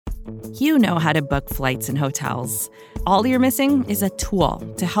You know how to book flights and hotels. All you're missing is a tool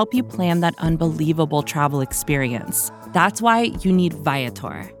to help you plan that unbelievable travel experience. That's why you need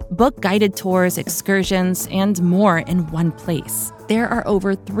Viator. Book guided tours, excursions, and more in one place. There are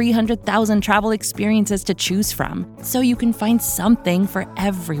over 300,000 travel experiences to choose from, so you can find something for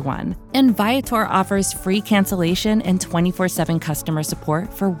everyone. And Viator offers free cancellation and 24/7 customer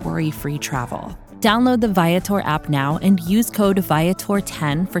support for worry-free travel. Download the Viator app now and use code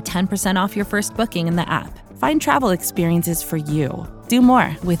Viator10 for 10% off your first booking in the app. Find travel experiences for you. Do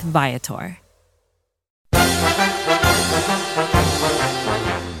more with Viator.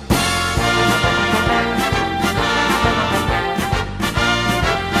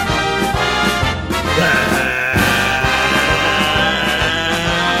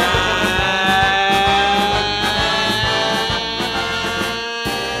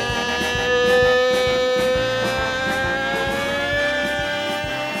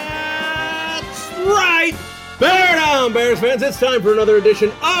 Bears fans, it's time for another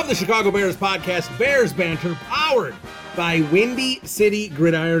edition of the Chicago Bears podcast, Bears Banter, powered by Windy City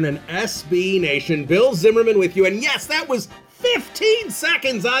Gridiron and SB Nation. Bill Zimmerman with you, and yes, that was 15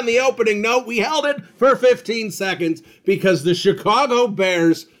 seconds on the opening note. We held it for 15 seconds because the Chicago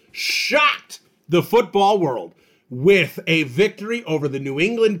Bears shocked the football world with a victory over the New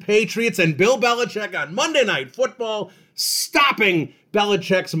England Patriots and Bill Belichick on Monday Night Football, stopping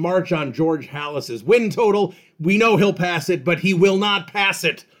Belichick's march on George Halas's win total. We know he'll pass it, but he will not pass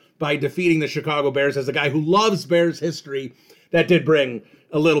it by defeating the Chicago Bears. As a guy who loves Bears history, that did bring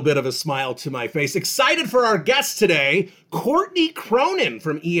a little bit of a smile to my face. Excited for our guest today, Courtney Cronin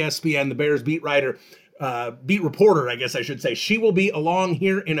from ESPN, the Bears beat reporter, I guess I should say. She will be along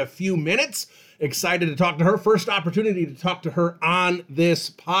here in a few minutes. Excited to talk to her. First opportunity to talk to her on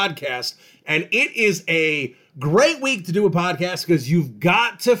this podcast. And it is a great week to do a podcast because you've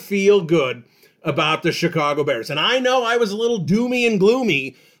got to feel good about the Chicago Bears. And I know I was a little doomy and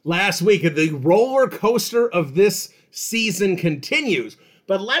gloomy last week. The roller coaster of this season continues.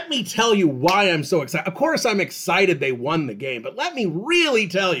 But let me tell you why I'm so excited. Of course, I'm excited they won the game, but let me really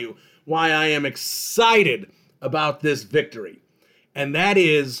tell you why I am excited about this victory. And that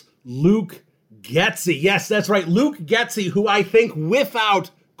is Luke Getsy. Yes, that's right. Luke Getsy, who I think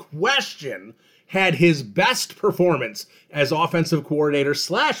without question had his best performance as offensive coordinator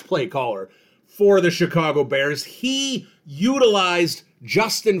 / play caller for the Chicago Bears. He utilized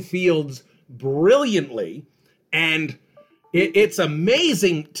Justin Fields brilliantly, and it's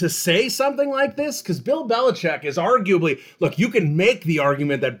amazing to say something like this because Bill Belichick is arguably, look, you can make the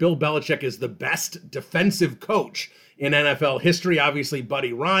argument that Bill Belichick is the best defensive coach in NFL history. Obviously,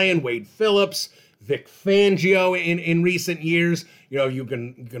 Buddy Ryan, Wade Phillips, Vic Fangio in recent years. You know, you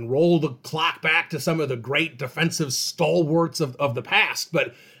can roll the clock back to some of the great defensive stalwarts of the past.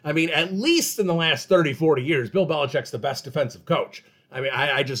 But, I mean, at least in the last 30, 40 years, Bill Belichick's the best defensive coach. I mean,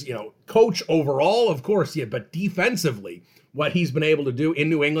 I just, coach overall, of course, yeah, but defensively, what he's been able to do in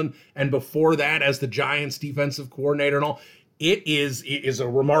New England and before that as the Giants defensive coordinator and all, it is a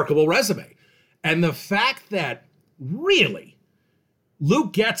remarkable resume. And the fact that really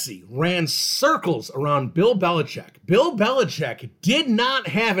Luke Getsy ran circles around Bill Belichick. Bill Belichick did not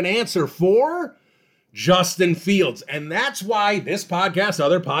have an answer for Justin Fields. And that's why this podcast,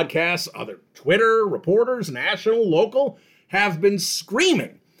 other podcasts, other Twitter reporters, national, local, have been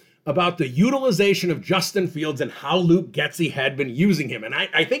screaming about the utilization of Justin Fields and how Luke Getsy had been using him. And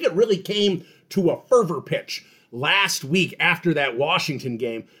I think it really came to a fervor pitch last week after that Washington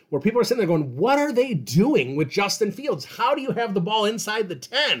game where people are sitting there going, what are they doing with Justin Fields? How do you have the ball inside the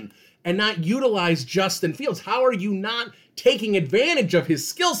 10 and not utilize Justin Fields? How are you not taking advantage of his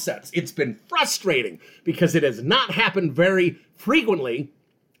skill sets? It's been frustrating because it has not happened very frequently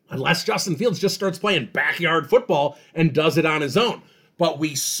unless Justin Fields just starts playing backyard football and does it on his own. But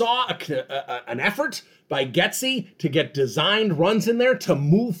we saw an effort by Getsy to get designed runs in there, to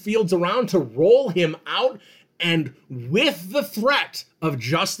move Fields around, to roll him out, and with the threat of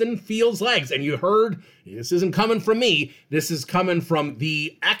Justin Fields' legs, and you heard, this isn't coming from me, this is coming from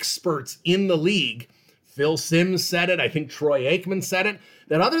the experts in the league. Phil Simms said it, I think Troy Aikman said it,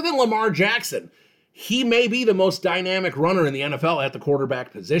 that other than Lamar Jackson, he may be the most dynamic runner in the NFL at the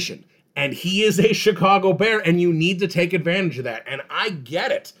quarterback position. And he is a Chicago Bear, and you need to take advantage of that. And I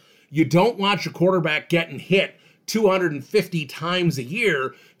get it. You don't want your quarterback getting hit 250 times a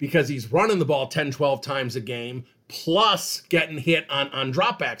year because he's running the ball 10, 12 times a game, plus getting hit on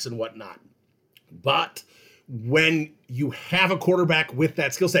dropbacks and whatnot. But when you have a quarterback with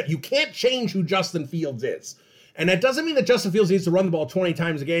that skill set, you can't change who Justin Fields is. And that doesn't mean that Justin Fields needs to run the ball 20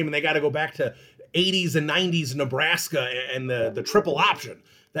 times a game and they got to go back to 80s and 90s Nebraska and the triple option.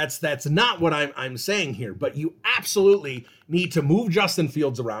 That's not what I'm saying here, but you absolutely need to move Justin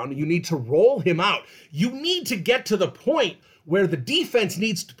Fields around. You need to roll him out. You need to get to the point where the defense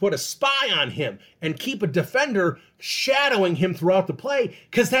needs to put a spy on him and keep a defender shadowing him throughout the play,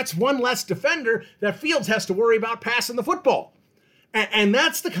 because that's one less defender that Fields has to worry about passing the football. And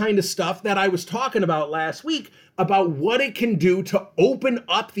that's the kind of stuff that I was talking about last week, about what it can do to open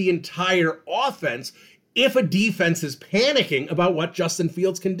up the entire offense if a defense is panicking about what Justin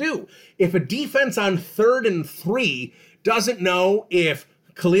Fields can do. If a defense on 3rd and 3 doesn't know if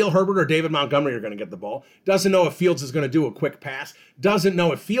Khalil Herbert or David Montgomery are going to get the ball, doesn't know if Fields is going to do a quick pass, doesn't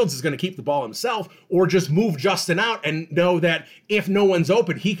know if Fields is going to keep the ball himself, or just move Justin out and know that if no one's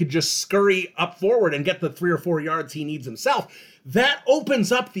open, he could just scurry up forward and get the 3 or 4 yards he needs himself. That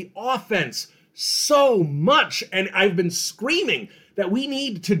opens up the offense so much. And I've been screaming that we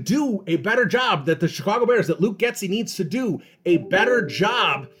need to do a better job, that the Chicago Bears, that Luke Getsy needs to do a better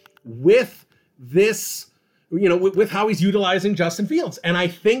job with this, with how he's utilizing Justin Fields. And I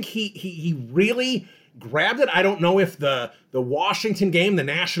think he really grabbed it. I don't know if the Washington game, the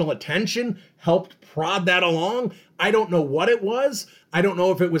national attention, helped prod that along. I don't know what it was. I don't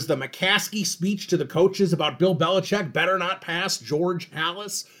know if it was the McCaskey speech to the coaches about Bill Belichick better not pass George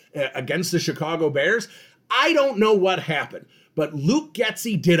Halas against the Chicago Bears. I don't know what happened, but Luke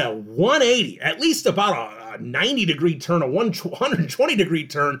Getsy did a 180, at least about a 90-degree turn, a 120-degree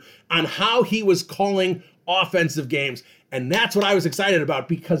turn on how he was calling offensive games. And that's what I was excited about,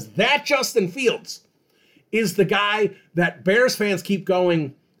 because that Justin Fields is the guy that Bears fans keep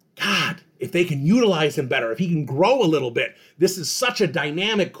going, God, if they can utilize him better, if he can grow a little bit. This is such a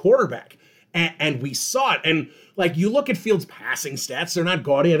dynamic quarterback. And we saw it. And like, you look at Fields' passing stats, they're not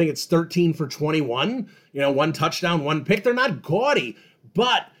gaudy. I think it's 13 for 21, 1 touchdown, 1 pick. They're not gaudy,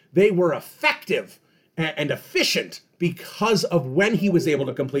 but they were effective and efficient because of when he was able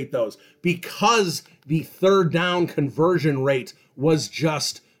to complete those, because the 3rd down conversion rate was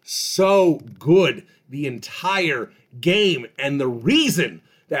just so good the entire game. And the reason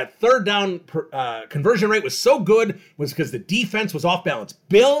that 3rd down conversion rate was so good was because the defense was off balance.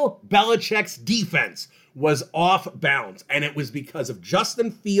 Bill Belichick's defense was off balance, and it was because of Justin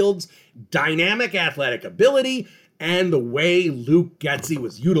Fields' dynamic athletic ability and the way Luke Getsy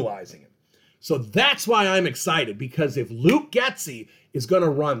was utilizing it. So that's why I'm excited, because if Luke Getsy is going to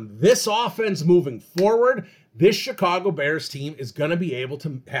run this offense moving forward, this Chicago Bears team is going to be able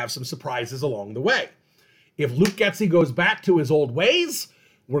to have some surprises along the way. If Luke Getsy goes back to his old ways,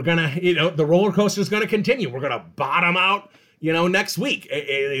 we're going to, the roller coaster is going to continue. We're going to bottom out, next week.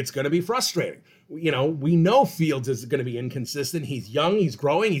 It's going to be frustrating. We know Fields is going to be inconsistent. He's young, he's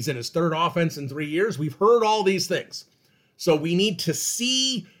growing, he's in his 3rd offense in 3 years. We've heard all these things. So we need to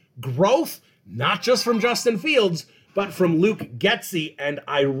see growth, not just from Justin Fields, but from Luke Getsy. And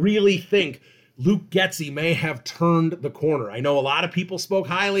I really think Luke Getsy may have turned the corner. I know a lot of people spoke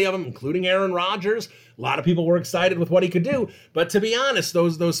highly of him, including Aaron Rodgers. A lot of people were excited with what he could do. But to be honest,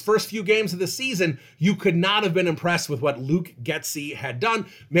 those first few games of the season, you could not have been impressed with what Luke Getsy had done.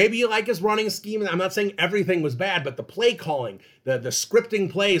 Maybe you like his running scheme. I'm not saying everything was bad, but the play calling, the scripting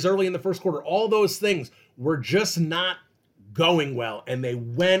plays early in the first quarter, all those things were just not going well. And they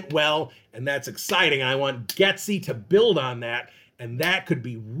went well, and that's exciting. I want Getsy to build on that, and that could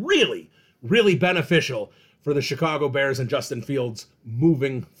be really, really beneficial for the Chicago Bears and Justin Fields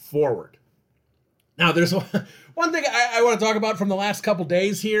moving forward. Now, there's one thing I want to talk about from the last couple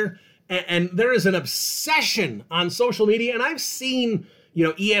days here, and there is an obsession on social media, and I've seen,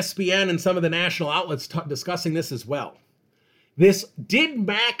 ESPN and some of the national outlets discussing this as well. Did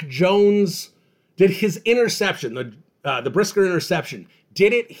Mac Jones, did his interception, the Brisker interception,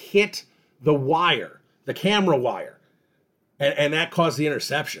 did it hit the wire, the camera wire, and that caused the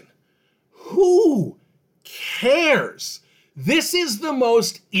interception? Who cares? This is the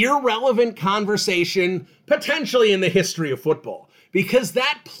most irrelevant conversation potentially in the history of football, because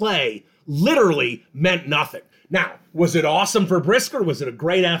that play literally meant nothing. Now, was it awesome for Brisker? Was it a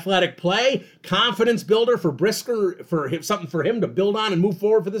great athletic play? Confidence builder for Brisker, something for him to build on and move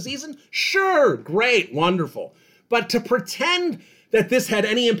forward for the season? Sure, great, wonderful. But to pretend that this had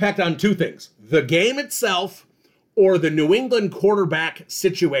any impact on two things, the game itself or the New England quarterback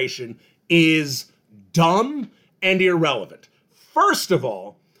situation, is dumb and irrelevant. First of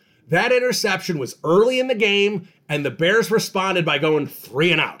all, that interception was early in the game, and the Bears responded by going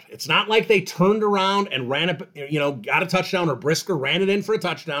 3 and out. It's not like they turned around and ran it, got a touchdown, or Brisker ran it in for a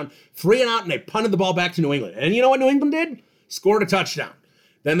touchdown, 3 and out, and they punted the ball back to New England. And you know what New England did? Scored a touchdown.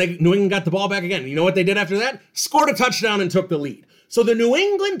 Then New England got the ball back again. You know what they did after that? Scored a touchdown and took the lead. So the New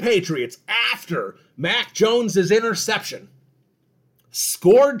England Patriots, after Mac Jones's interception,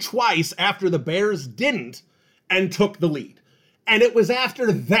 scored twice after the Bears didn't, and took the lead. And it was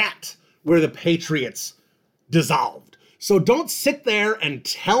after that where the Patriots dissolved. So don't sit there and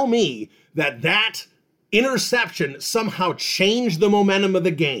tell me that interception somehow changed the momentum of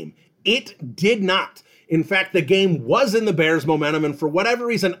the game. It did not. In fact, the game was in the Bears' momentum, and for whatever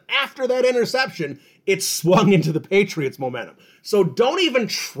reason, after that interception, it swung into the Patriots' momentum. So don't even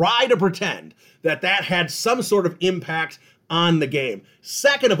try to pretend that had some sort of impact on the game.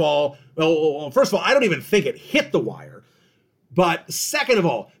 Second of all, first of all, I don't even think it hit the wire. But second of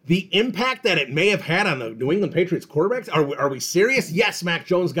all, the impact that it may have had on the New England Patriots quarterbacks, are we serious? Yes, Mac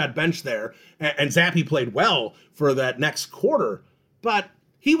Jones got benched there, and Zappe played well for that next quarter, but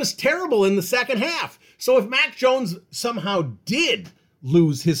he was terrible in the second half. So if Mac Jones somehow did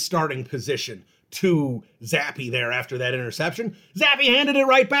lose his starting position to Zappe there after that interception, Zappe handed it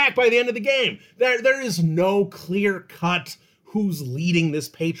right back by the end of the game. There is no clear-cut who's leading this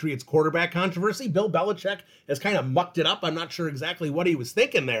Patriots quarterback controversy. Bill Belichick has kind of mucked it up. I'm not sure exactly what he was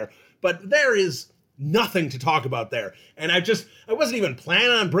thinking there, but there is nothing to talk about there. And I wasn't even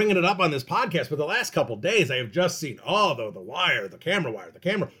planning on bringing it up on this podcast, but the last couple days I have just seen, the wire, the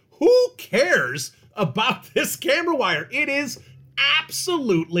camera. Who cares about this camera wire? It is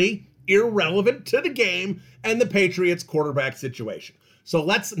absolutely irrelevant to the game and the Patriots quarterback situation. So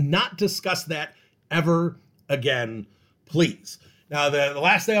let's not discuss that ever again, please. Now, the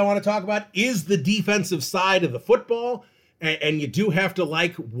last thing I want to talk about is the defensive side of the football. And you do have to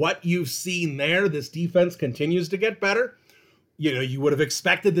like what you've seen there. This defense continues to get better. You would have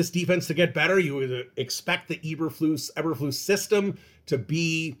expected this defense to get better. You would expect the Eberflus system to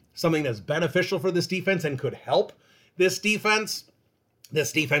be something that's beneficial for this defense and could help this defense.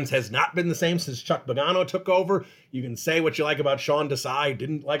 This defense has not been the same since Chuck Pagano took over. You can say what you like about Sean Desai,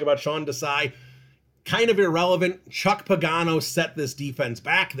 didn't like about Sean Desai. Kind of irrelevant. Chuck Pagano set this defense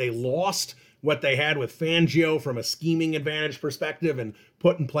back. They lost what they had with Fangio from a scheming advantage perspective and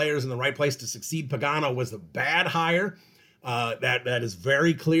putting players in the right place to succeed. Pagano was a bad hire. That is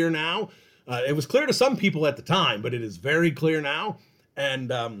very clear now. It was clear to some people at the time, but it is very clear now. And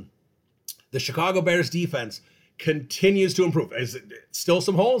the Chicago Bears defense continues to improve. Is it still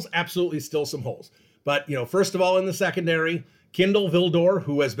some holes? Absolutely still some holes. But, first of all, in the secondary, Kindle Vildor,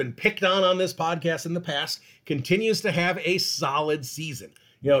 who has been picked on this podcast in the past, continues to have a solid season.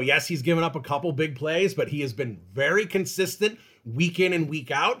 Yes, he's given up a couple big plays, but he has been very consistent week in and week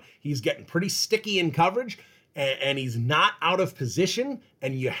out. He's getting pretty sticky in coverage, and he's not out of position,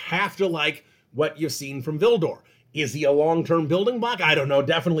 and you have to like what you've seen from Vildor. Is he a long-term building block? I don't know.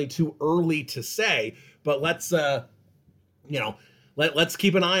 Definitely too early to say, but let's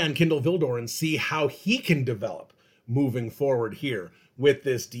keep an eye on Kindle Vildor and see how he can develop moving forward here with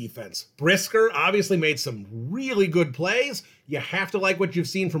this defense. Brisker obviously made some really good plays. You have to like what you've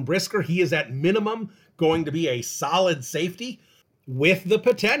seen from Brisker. He is at minimum going to be a solid safety with the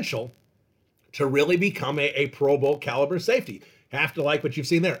potential to really become a Pro Bowl caliber safety. Have to like what you've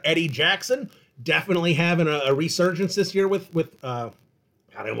seen there. Eddie Jackson definitely having a resurgence this year with I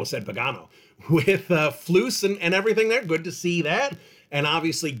almost said Pagano, with Flus and everything there. Good to see that. And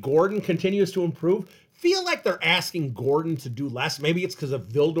obviously Gordon continues to improve. Feel like they're asking Gordon to do less. Maybe it's because of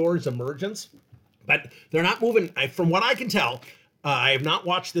Vildor's emergence, but they're not moving. From what I can tell, I have not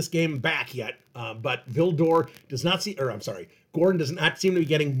watched this game back yet, but Gordon does not seem to be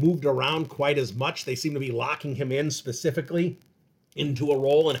getting moved around quite as much. They seem to be locking him in specifically into a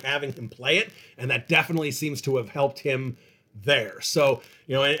role and having him play it, and that definitely seems to have helped him there. So,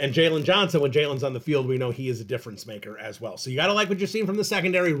 and Jalen Johnson, when Jalen's on the field, we know he is a difference maker as well. So you got to like what you're seeing from the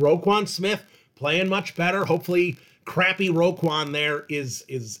secondary. Roquan Smith playing much better. Hopefully crappy Roquan there is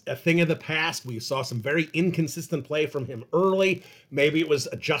a thing of the past. We saw some very inconsistent play from him early. Maybe it was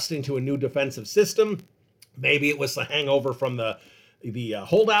adjusting to a new defensive system. Maybe it was a hangover from the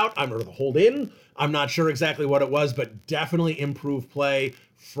holdout, or the hold in. I'm not sure exactly what it was, but definitely improved play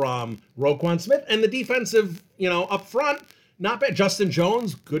from Roquan Smith. And the defensive, up front, not bad. Justin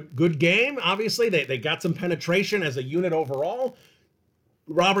Jones, good game. Obviously, they got some penetration as a unit overall.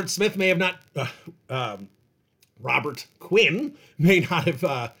 Robert Quinn may not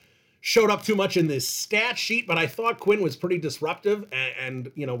have showed up too much in this stat sheet, but I thought Quinn was pretty disruptive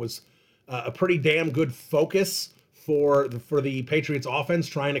and was a pretty damn good focus for the Patriots offense,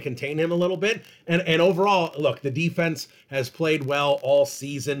 trying to contain him a little bit. And overall, look, the defense has played well all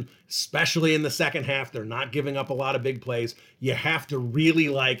season, especially in the second half. They're not giving up a lot of big plays. You have to really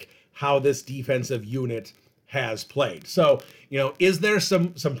like how this defensive unit has played. So, is there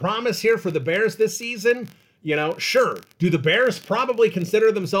some promise here for the Bears this season? Sure. Do the Bears probably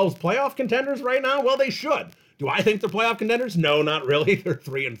consider themselves playoff contenders right now? Well, they should. Do I think they're playoff contenders? No, not really. They're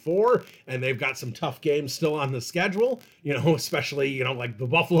 3-4, and they've got some tough games still on the schedule, especially, like the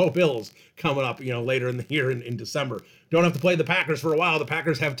Buffalo Bills coming up, later in the year in December. Don't have to play the Packers for a while. The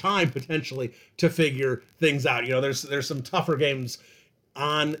Packers have time potentially to figure things out. There's some tougher games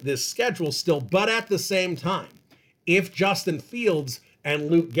on this schedule still, but at the same time, if Justin Fields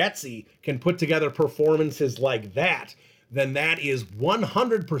and Luke Getsy can put together performances like that, then that is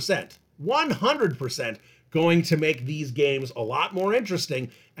 100% going to make these games a lot more interesting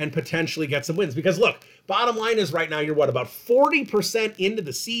and potentially get some wins. Because look, bottom line is right now you're about 40% into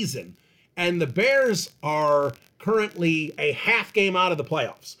the season, and the Bears are currently a half game out of the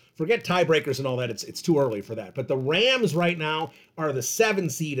playoffs. Forget tiebreakers and all that. It's too early for that. But the Rams right now are the 7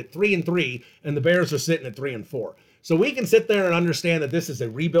 seed at 3-3, and the Bears are sitting at 3-4. So we can sit there and understand that this is a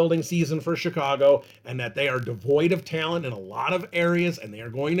rebuilding season for Chicago and that they are devoid of talent in a lot of areas, and they are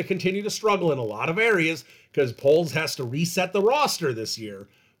going to continue to struggle in a lot of areas because Poles has to reset the roster this year.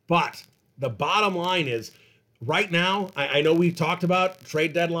 But the bottom line is, right now, I know we've talked about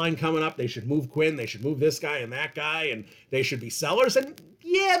trade deadline coming up. They should move Quinn. They should move this guy and that guy, and they should be sellers. And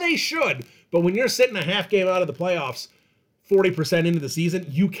yeah, they should. But when you're sitting a half game out of the playoffs, 40% into the season,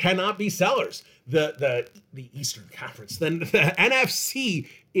 you cannot be sellers. The Eastern Conference, then the NFC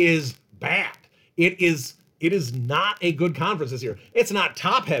is bad. It is not a good conference this year. It's not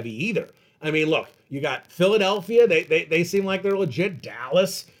top heavy either. I mean, look, you got Philadelphia. They seem like they're legit.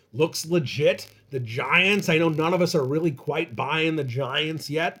 Dallas looks legit. The Giants, I know none of us are really quite buying the Giants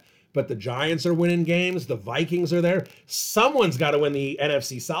yet, but the Giants are winning games. The Vikings are there. Someone's got to win the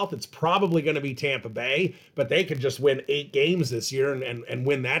NFC South. It's probably going to be Tampa Bay, but they could just win 8 games this year and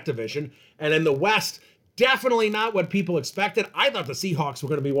win that division. And in the West, definitely not what people expected. I thought the Seahawks were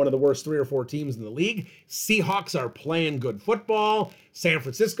going to be one of the worst 3 or 4 teams in the league. Seahawks are playing good football. San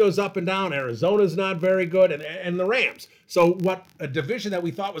Francisco's up and down. Arizona's not very good. And the Rams. So what a division that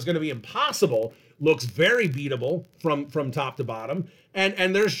we thought was going to be impossible looks very beatable from top to bottom.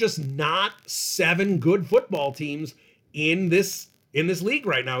 And there's just not 7 good football teams in this league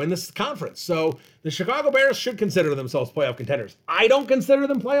right now, in this conference. So the Chicago Bears should consider themselves playoff contenders. I don't consider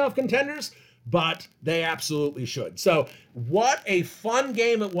them playoff contenders, but they absolutely should. So what a fun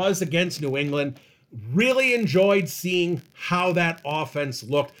game it was against New England. Really enjoyed seeing how that offense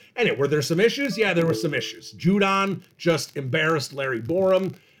looked. And were there some issues? Yeah, there were some issues. Judon just embarrassed Larry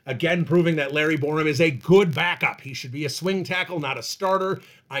Borum. Again, proving that Larry Borum is a good backup. He should be a swing tackle, not a starter.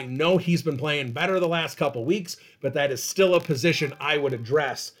 I know he's been playing better the last couple weeks, but that is still a position I would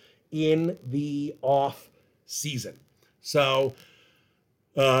address in the off season. So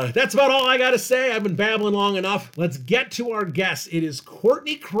that's about all I got to say. I've been babbling long enough. Let's get to our guest. It is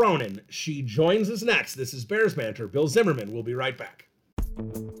Courtney Cronin. She joins us next. This is Bears Banter. Bill Zimmerman. We'll be right back.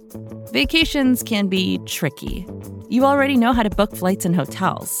 Vacations can be tricky. You already know how to book flights and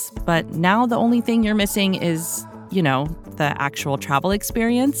hotels, but now the only thing you're missing is, the actual travel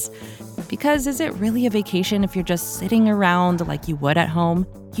experience. Because is it really a vacation if you're just sitting around like you would at home?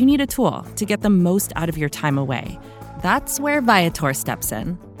 You need a tool to get the most out of your time away. That's where Viator steps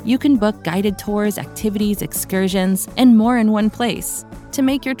in. You can book guided tours, activities, excursions, and more in one place to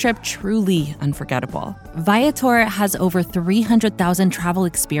make your trip truly unforgettable. Viator has over 300,000 travel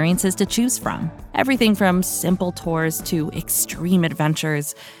experiences to choose from. Everything from simple tours to extreme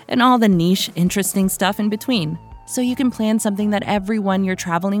adventures and all the niche, interesting stuff in between. So you can plan something that everyone you're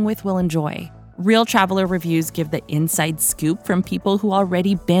traveling with will enjoy. Real traveler reviews give the inside scoop from people who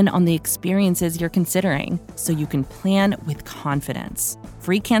already been on the experiences you're considering, so you can plan with confidence.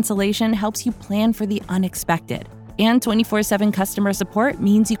 Free cancellation helps you plan for the unexpected. And 24/7 customer support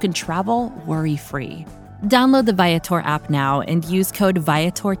means you can travel worry-free. Download the Viator app now and use code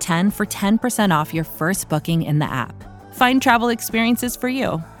Viator10 for 10% off your first booking in the app. Find travel experiences for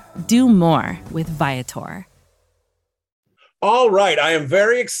you. Do more with Viator. All right. I am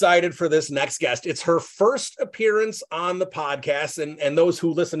very excited for this next guest. It's her first appearance on the podcast. And those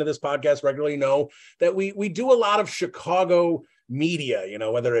who listen to this podcast regularly know that we do a lot of Chicago media,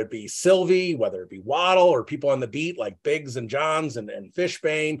 whether it be Sylvie, whether it be Waddle, or people on the beat like Biggs and Johns and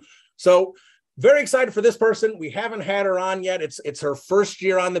Fishbane. So very excited for this person. We haven't had her on yet. It's her first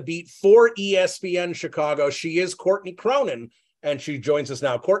year on the beat for ESPN Chicago. She is Courtney Cronin, and she joins us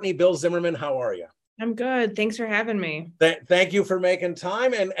now. Courtney, Bill Zimmerman, how are you? I'm good. Thanks for having me. Thank you for making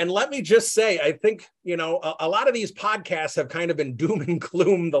time. And let me just say, I think, a lot of these podcasts have kind of been doom and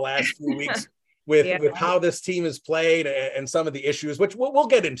gloom the last few weeks with how this team has played and some of the issues, which we'll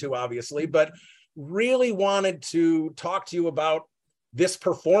get into, obviously, but really wanted to talk to you about this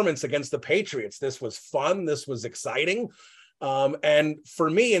performance against the Patriots. This was fun. This was exciting. And for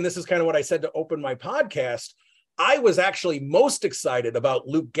me, and this is kind of what I said to open my podcast, I was actually most excited about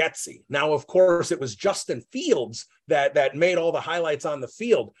Luke Getsy. Now, of course, it was Justin Fields that made all the highlights on the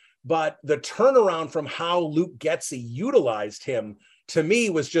field, but the turnaround from how Luke Getsy utilized him, to me,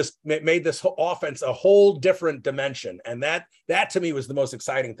 was just made this whole offense a whole different dimension. And that to me was the most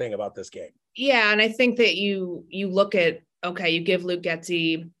exciting thing about this game. Yeah. And I think that you look at, okay, you give Luke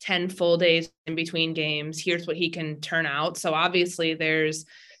Getsy 10 full days in between games. Here's what he can turn out. So obviously there's,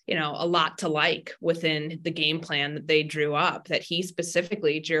 a lot to like within the game plan that they drew up, that he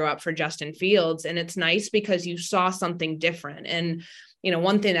specifically drew up for Justin Fields. And it's nice because you saw something different. And,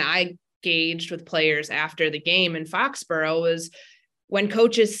 one thing that I gauged with players after the game in Foxborough was when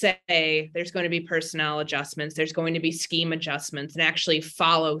coaches say there's going to be personnel adjustments, there's going to be scheme adjustments, and actually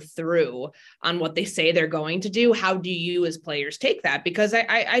follow through on what they say they're going to do, how do you as players take that? Because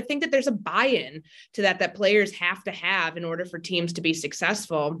I think that there's a buy-in to that players have to have in order for teams to be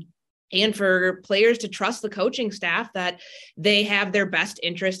successful, and for players to trust the coaching staff that they have their best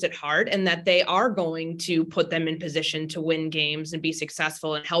interest at heart and that they are going to put them in position to win games and be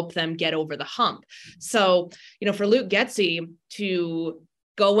successful and help them get over the hump. So, for Luke Getsy to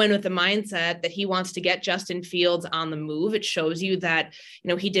go in with the mindset that he wants to get Justin Fields on the move, it shows you that,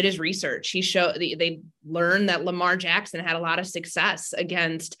 he did his research. They learned that Lamar Jackson had a lot of success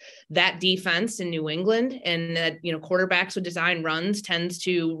against that defense in New England, and that, quarterbacks with design runs tends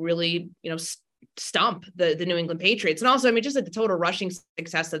to really, stump the New England Patriots. And also, just like the total rushing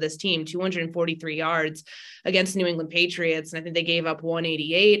success of this team, 243 yards against New England Patriots. And I think they gave up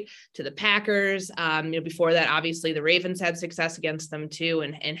 188 to the Packers. Before that, obviously the Ravens had success against them too,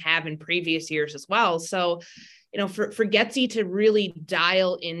 and have in previous years as well. So, for Getsy to really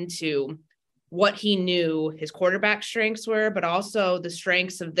dial into what he knew his quarterback strengths were, but also the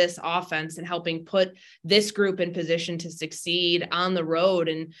strengths of this offense and helping put this group in position to succeed on the road.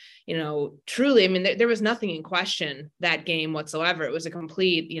 And, truly, there was nothing in question that game whatsoever. It was a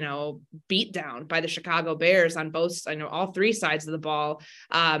complete, beat down by the Chicago Bears on all three sides of the ball,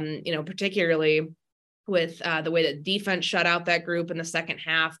 particularly with the way that defense shut out that group in the second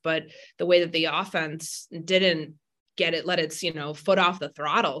half, but the way that the offense didn't let its foot off the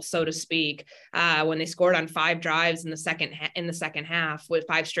throttle, so to speak, when they scored on 5 drives in the second half, with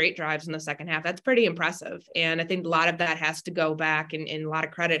 5 straight drives in the second half. That's pretty impressive. And I think a lot of that has to go back, and a lot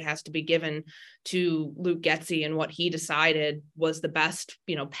of credit has to be given to Luke Getsy and what he decided was the best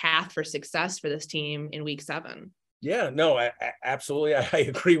path for success for this team in week 7. Yeah, no, absolutely. I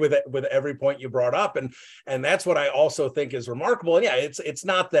agree with it, with every point you brought up. And that's what I also think is remarkable. And yeah, it's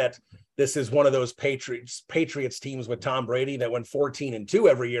not that this is one of those Patriots teams with Tom Brady that went 14-2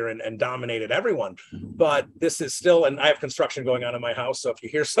 every year and dominated everyone. But this is still, and I have construction going on in my house, so if you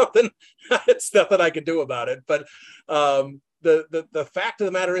hear something, it's nothing I can do about it. But the fact of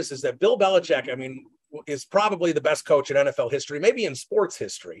the matter is that Bill Belichick, is probably the best coach in NFL history, maybe in sports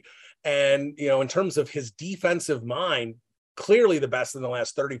history. And, in terms of his defensive mind, clearly the best in the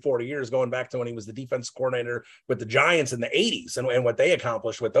last 30, 40 years, going back to when he was the defense coordinator with the Giants in the 80s and what they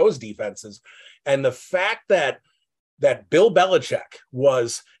accomplished with those defenses. And the fact that Bill Belichick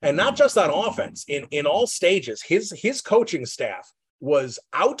was, and not just on offense, in all stages, his coaching staff was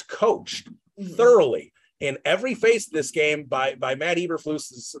out-coached thoroughly in every phase of this game by Matt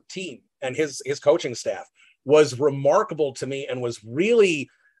Eberflus's team and his coaching staff, was remarkable to me, and was really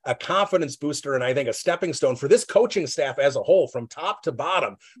a confidence booster, and I think a stepping stone for this coaching staff as a whole, from top to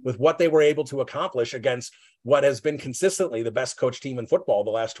bottom, with what they were able to accomplish against what has been consistently the best coach team in football the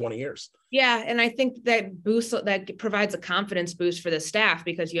last 20 years. Yeah. And I think that provides a confidence boost for the staff,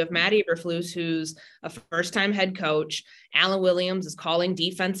 because you have Matt Eberflus, who's a first-time head coach. Alan Williams is calling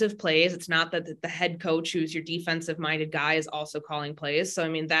defensive plays. It's not that the head coach, who's your defensive-minded guy, is also calling plays.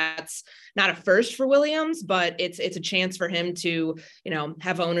 So, that's not a first for Williams, but it's a chance for him to,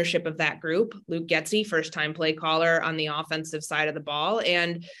 have ownership of that group. Luke Getsy, first-time play caller on the offensive side of the ball.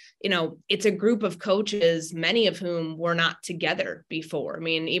 And, it's a group of coaches, many of whom were not together before.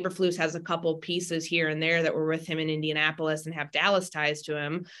 Eberflus has a couple pieces here and there that were with him in Indianapolis and have Dallas ties to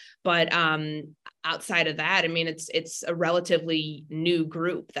him. But outside of that, it's a relatively new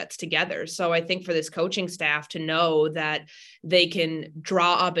group that's together. So I think for this coaching staff to know that they can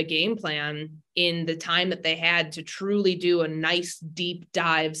draw up a game plan in the time that they had to truly do a nice deep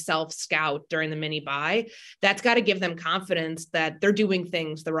dive self-scout during the mini bye, that's got to give them confidence that they're doing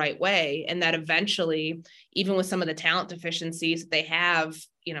things the right way. And that eventually, even with some of the talent deficiencies that they have,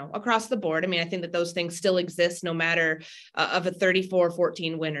 across the board, I think that those things still exist no matter of a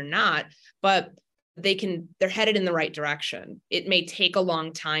 34-14 win or not, but they're headed in the right direction. It may take a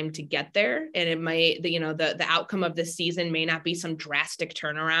long time to get there, and it may, the outcome of this season may not be some drastic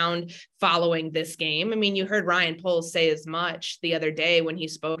turnaround, following this game. I mean, you heard Ryan Poles say as much the other day when he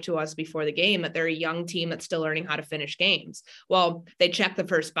spoke to us before the game, that they're a young team that's still learning how to finish games. Well, they checked the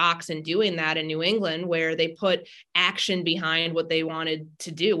first box in doing that in New England, where they put action behind what they wanted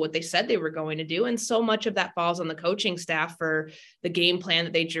to do, what they said they were going to do. And so much of that falls on the coaching staff for the game plan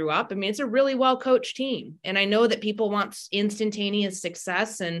that they drew up. I mean, it's a really well-coached team. And I know that people want instantaneous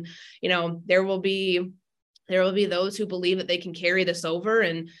success, and, you know, there will be those who believe that they can carry this over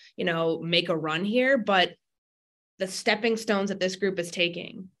and, you know, make a run here. But the stepping stones that this group is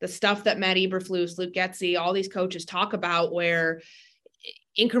taking, the stuff that Matt Eberflus, Luke Getsy, all these coaches talk about, where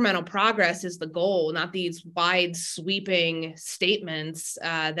incremental progress is the goal, not these wide sweeping statements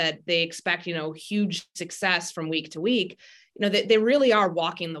that they expect, you know, huge success from week to week. You know, they really are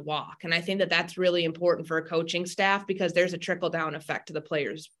walking the walk. And I think that that's really important for a coaching staff, because there's a trickle down effect to the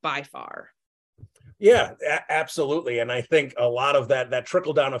players by far. Yeah, absolutely. And I think a lot of that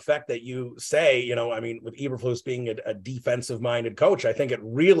trickle down effect that you say, you know, I mean, with Eberflus being a defensive minded coach, I think it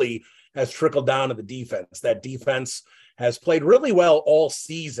really has trickled down to the defense. That defense has played really well all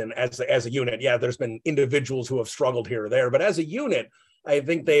season as a unit. Yeah, there's been individuals who have struggled here or there, but as a unit, I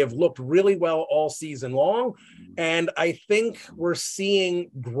think they have looked really well all season long. And I think we're seeing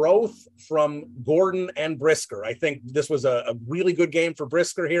growth from Gordon and Brisker. I think this was a really good game for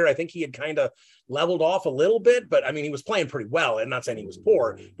Brisker here. I think he had kind of leveled off a little bit, but I mean, he was playing pretty well, and not saying he was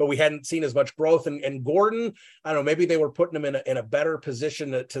poor, but we hadn't seen as much growth. And Gordon, I don't know, maybe they were putting him in a better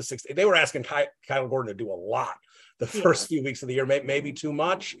position to succeed. They were asking Kyler Gordon to do a lot the first few weeks of the year, maybe too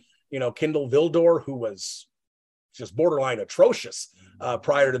much. You know, Kindle Vildor, who was just borderline atrocious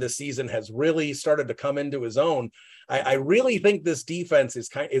prior to this season, has really started to come into his own. I really think this defense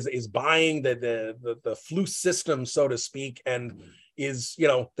is buying the Flus system, so to speak, and is, you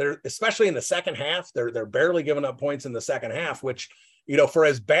know, they're, especially in the second half, they're barely giving up points in the second half, which, you know, for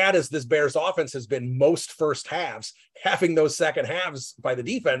as bad as this Bears offense has been most first halves, having those second halves by the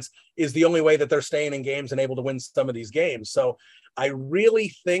defense is the only way that they're staying in games and able to win some of these games. So I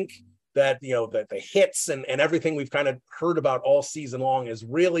really think that, you know, that the hits and everything we've kind of heard about all season long is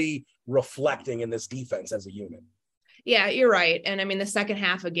really reflecting in this defense as a unit. Yeah, you're right. And I mean, the second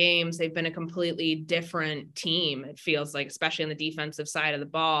half of games, they've been a completely different team, it feels like, especially on the defensive side of the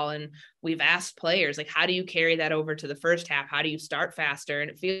ball. And we've asked players, like, how do you carry that over to the first half? How do you start faster? And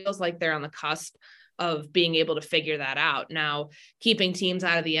it feels like they're on the cusp of being able to figure that out. Now, keeping teams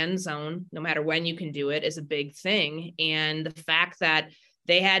out of the end zone, no matter when you can do it, is a big thing. And the fact that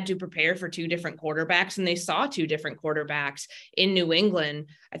they had to prepare for two different quarterbacks, and they saw two different quarterbacks in New England,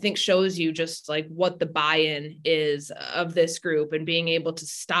 I think shows you just like what the buy-in is of this group, and being able to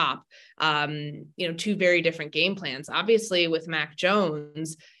stop, you know, two very different game plans. Obviously with Mac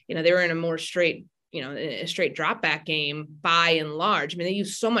Jones, you know, they were in a more straight, you know, a straight drop back game by and large. I mean, they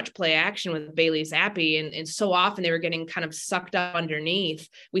used so much play action with Bailey Zappi, and so often they were getting kind of sucked up underneath.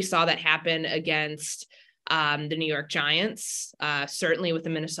 We saw that happen against the New York Giants, certainly with the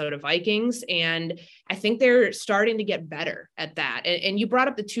Minnesota Vikings. And I think they're starting to get better at that. And you brought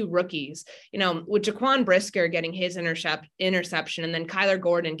up the two rookies, you know, with Jaquan Brisker getting his interception, and then Kyler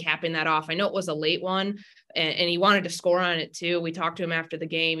Gordon capping that off. I know it was a late one, and he wanted to score on it too. We talked to him after the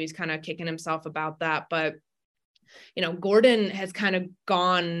game. He's kind of kicking himself about that. But, you know, Gordon has kind of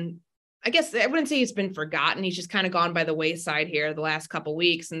gone, I guess I wouldn't say he's been forgotten. He's just kind of gone by the wayside here the last couple of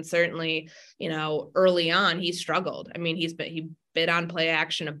weeks. And certainly, you know, early on, he struggled. I mean, he bid on play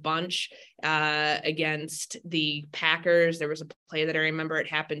action a bunch against the Packers. There was a play that I remember it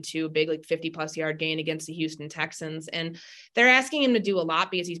happened to, a big, like 50+ yard gain against the Houston Texans. And they're asking him to do a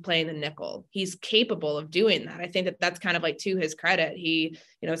lot because he's playing the nickel. He's capable of doing that. I think that that's kind of like to his credit. He,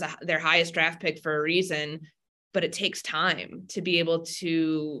 you know, is their highest draft pick for a reason. But it takes time to be able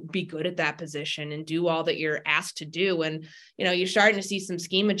to be good at that position and do all that you're asked to do. And, you know, you're starting to see some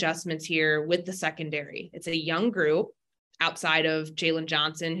scheme adjustments here with the secondary. It's a young group outside of Jalen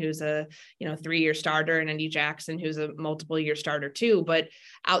Johnson, who's a, you know, 3-year starter, and Eddie Jackson, who's a multiple year starter too. But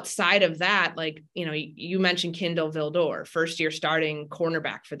outside of that, like, you know, you mentioned Kindle Vildor, 1st-year starting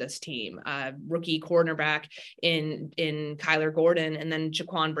cornerback for this team, rookie cornerback in Kyler Gordon, and then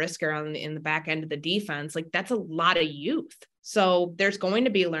Jaquan Brisker in the back end of the defense. Like, that's a lot of youth. So there's going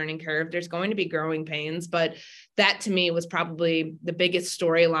to be a learning curve. There's going to be growing pains, but that to me was probably the biggest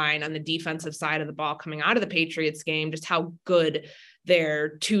storyline on the defensive side of the ball coming out of the Patriots game, just how good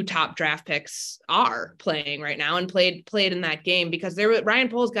their 2 top draft picks are playing right now, and played in that game, because Ryan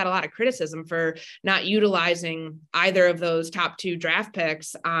Poles got a lot of criticism for not utilizing either of those top 2 draft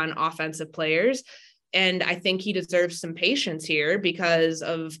picks on offensive players. And I think he deserves some patience here because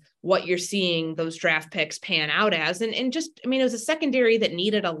of what you're seeing those draft picks pan out as. And just, I mean, it was a secondary that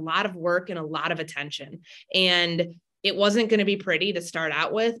needed a lot of work and a lot of attention. And it wasn't going to be pretty to start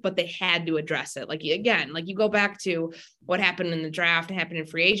out with, but they had to address it. Like, again, like you go back to what happened in the draft and happened in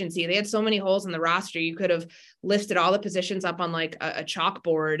free agency. They had so many holes in the roster. You could have listed all the positions up on like a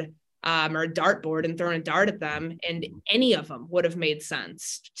chalkboard or a dartboard and thrown a dart at them, and any of them would have made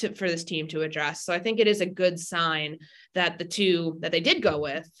sense for this team to address. So I think it is a good sign that the two that they did go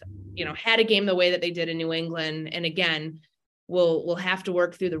with, had a game the way that they did in New England. And again, we'll have to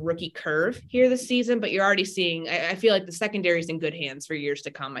work through the rookie curve here this season, but you're already seeing, I feel like the secondary is in good hands for years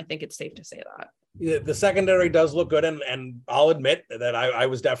to come. I think it's safe to say that. Yeah, the secondary does look good. And I'll admit that I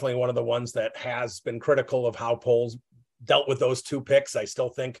was definitely one of the ones that has been critical of how Poles dealt with those two picks. I still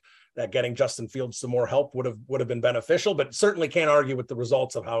think that getting Justin Fields some more help would have been beneficial, but certainly can't argue with the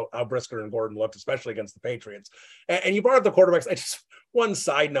results of how Brisker and Gordon looked, especially against the Patriots. And you brought up the quarterbacks. I just one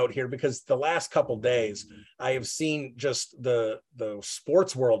side note here, because the last couple of days I have seen just the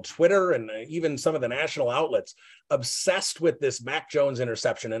sports world, Twitter, and even some of the national outlets obsessed with this Mac Jones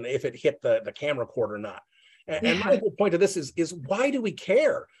interception and if it hit the camera cord or not. And my whole point of this is why do we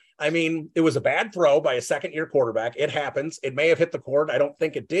care? I mean, it was a bad throw by a second-year quarterback. It happens. It may have hit the cord. I don't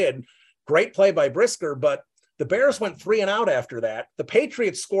think it did. Great play by Brisker, but the Bears went 3 and out after that. The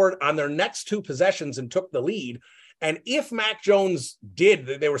Patriots scored on their next 2 possessions and took the lead. And if Mac Jones did,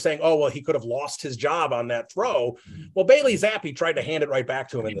 they were saying, oh, well, he could have lost his job on that throw. Well, Bailey Zappi tried to hand it right back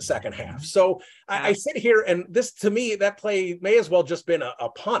to him in the second half. So I sit here, and this, to me, that play may as well just been a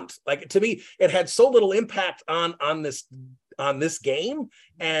punt. Like, to me, it had so little impact on this game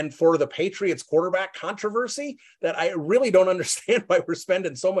and for the Patriots quarterback controversy that I really don't understand why we're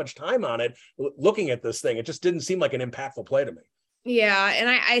spending so much time on it looking at this thing. It just didn't seem like an impactful play to me. Yeah. And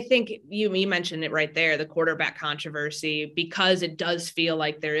I think you mentioned it right there, the quarterback controversy, because it does feel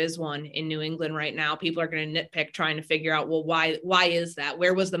like there is one in New England right now. People are going to nitpick trying to figure out, well, why is that?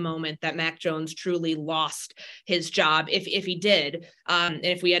 Where was the moment that Mac Jones truly lost his job? If he did, and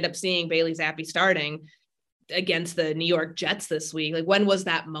if we end up seeing Bailey Zappi starting against the New York Jets this week, like when was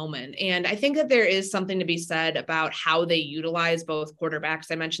that moment? And I think that there is something to be said about how they utilize both quarterbacks.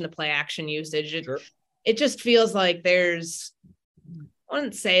 I mentioned the play action usage. It just feels like I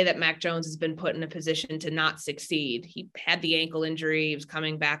wouldn't say that Mac Jones has been put in a position to not succeed. He had the ankle injury. He was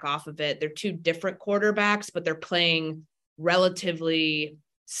coming back off of it. They're two different quarterbacks, but they're playing relatively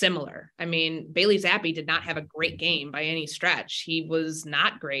similar. I mean, Bailey Zappi did not have a great game by any stretch. He was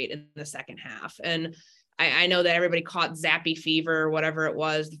not great in the second half. And I know that everybody caught Zappi fever or whatever it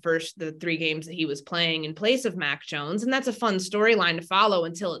was, the 3 games that he was playing in place of Mac Jones. And that's a fun storyline to follow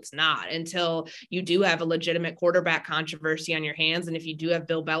until it's not, until you do have a legitimate quarterback controversy on your hands. And if you do have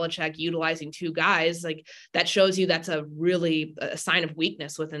Bill Belichick utilizing 2 guys, like that shows you that's a sign of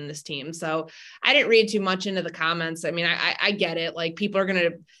weakness within this team. So I didn't read too much into the comments. I mean, I get it. Like people are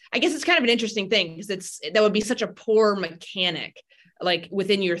I guess it's kind of an interesting thing because that would be such a poor mechanic, like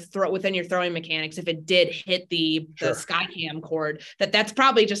within your throwing mechanics, if it did hit the Skycam cord, that's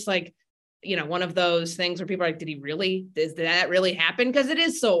probably just like, one of those things where people are like, did that really happen? Because it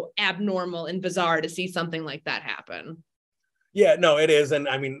is so abnormal and bizarre to see something like that happen. Yeah, no, it is. And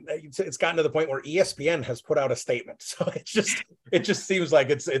I mean, it's gotten to the point where ESPN has put out a statement. So it just seems like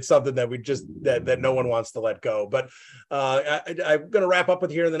it's something that that no one wants to let go. But I'm going to wrap up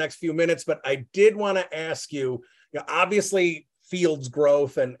with here in the next few minutes, but I did want to ask you, obviously Fields'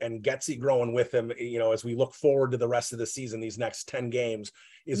 growth and Getsy growing with him, as we look forward to the rest of the season, these next 10 games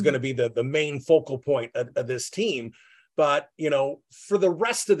is going to be the main focal point of this team. But, for the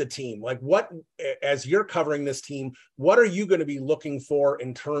rest of the team, like as you're covering this team, what are you going to be looking for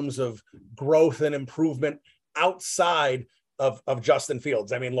in terms of growth and improvement outside of Justin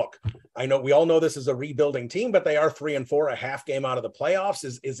Fields? I mean, look, I know we all know this is a rebuilding team, but they are 3-4, a half game out of the playoffs.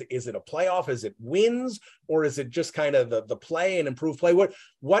 Is it a playoff? Is it wins, or is it just kind of the play and improved play?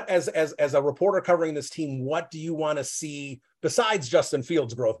 What as a reporter covering this team, what do you want to see besides Justin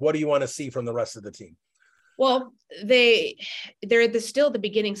Fields' growth? What do you want to see from the rest of the team? Well, they're still the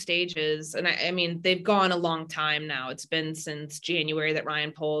beginning stages. And I mean, they've gone a long time now. It's been since January that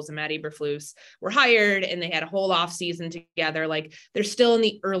Ryan Poles and Matt Eberflus were hired, and they had a whole off season together. Like they're still in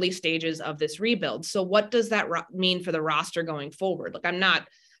the early stages of this rebuild. So what does that mean for the roster going forward? Like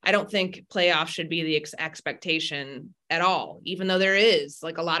I don't think playoffs should be the expectation at all, even though there is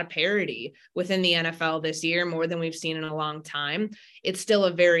like a lot of parity within the NFL this year, more than we've seen in a long time. It's still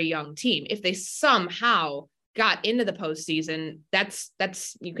a very young team. If they somehow got into the postseason, that's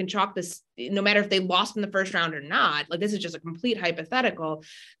you can chalk this, no matter if they lost in the first round or not, like this is just a complete hypothetical.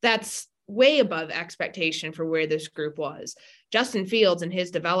 That's way above expectation for where this group was. Justin Fields and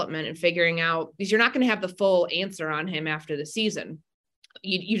his development and figuring out, because you're not going to have the full answer on him after the season.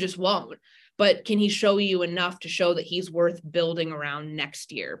 You just won't. But can he show you enough to show that he's worth building around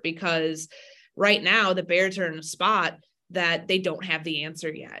next year? Because right now the Bears are in a spot that they don't have the answer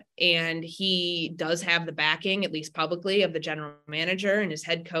yet. And he does have the backing, at least publicly, of the general manager, and his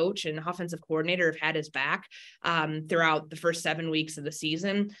head coach and offensive coordinator have had his back throughout the first 7 weeks of the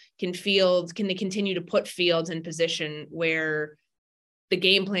season. Can they continue to put Fields in position where the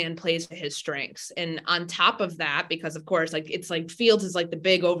game plan plays to his strengths? And on top of that, because of course, like, it's like Fields is like the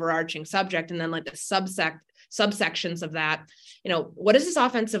big overarching subject, and then like the subsections of that, what does this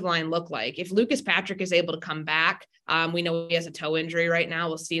offensive line look like? If Lucas Patrick is able to come back, we know he has a toe injury right now.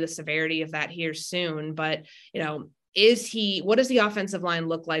 We'll see the severity of that here soon, but what does the offensive line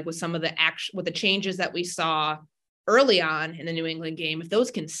look like with some of with the changes that we saw early on in the New England game? If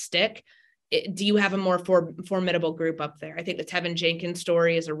those can stick, do you have a more formidable group up there? I think the Tevin Jenkins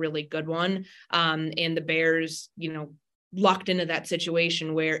story is a really good one. And the Bears, lucked into that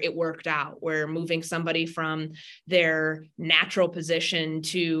situation where it worked out, where moving somebody from their natural position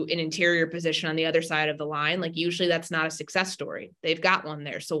to an interior position on the other side of the line, like, usually that's not a success story. They've got one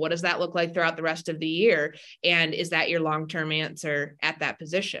there. So what does that look like throughout the rest of the year? And is that your long-term answer at that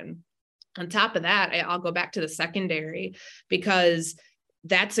position? On top of that, I'll go back to the secondary, because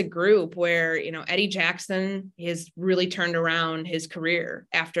that's a group where, Eddie Jackson has really turned around his career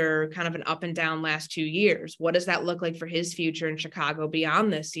after kind of an up and down last 2 years. What does that look like for his future in Chicago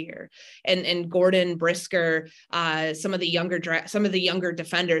beyond this year? And Gordon Brisker, some of the younger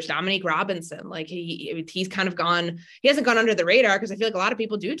defenders, Dominique Robinson, like he's kind of he hasn't gone under the radar, because I feel like a lot of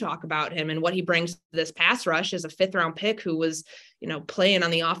people do talk about him and what he brings to this pass rush as a 5th round pick who was, playing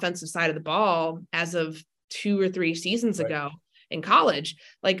on the offensive side of the ball as of 2 or 3 seasons ago in college.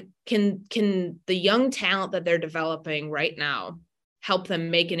 Like, can the young talent that they're developing right now help them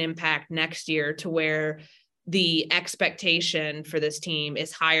make an impact next year to where the expectation for this team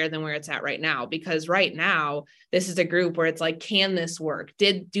is higher than where it's at right now? Because right now, this is a group where it's like, can this work?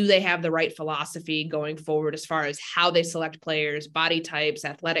 Do they have the right philosophy going forward as far as how they select players, body types,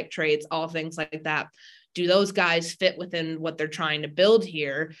 athletic traits, all things like that? Do those guys fit within what they're trying to build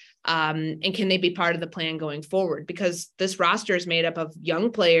here? And can they be part of the plan going forward? Because this roster is made up of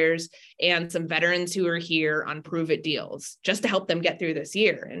young players and some veterans who are here on prove-it deals just to help them get through this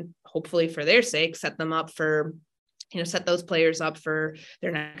year. And hopefully for their sake, set those players up for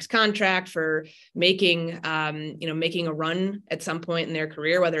their next contract, for making a run at some point in their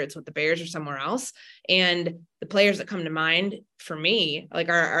career, whether it's with the Bears or somewhere else. And the players that come to mind for me, like,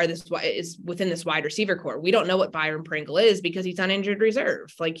 is within this wide receiver core. We don't know what Byron Pringle is because he's on injured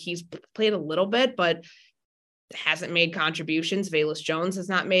reserve. Like, he's played a little bit, but hasn't made contributions. Velus Jones has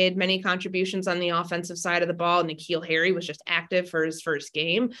not made many contributions on the offensive side of the ball. N'Keal Harry was just active for his first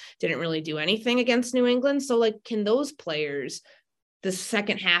game, didn't really do anything against New England. So, like, can those players, the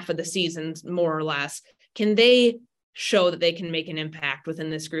second half of the season, more or less, can they show that they can make an impact within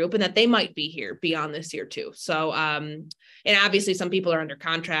this group and that they might be here beyond this year too? So, and obviously some people are under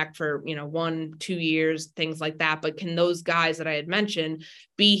contract for, 1-2 years, things like that. But can those guys that I had mentioned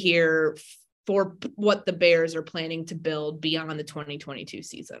be here for what the Bears are planning to build beyond the 2022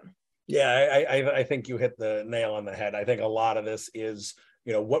 season? Yeah, I think you hit the nail on the head. I think a lot of this is,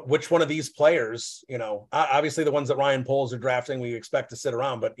 which one of these players, obviously the ones that Ryan Poles are drafting, we expect to sit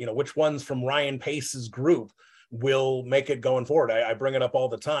around, but, which ones from Ryan Pace's group will make it going forward? I bring it up all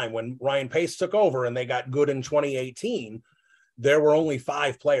the time. When Ryan Pace took over and they got good in 2018, there were only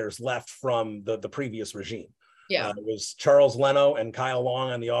 5 players left from the previous regime. Yeah, it was Charles Leno and Kyle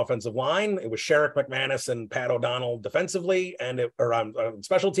Long on the offensive line. It was Sherrick McManus and Pat O'Donnell defensively, on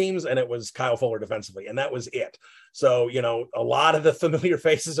special teams, and it was Kyle Fuller defensively, and that was it. So, a lot of the familiar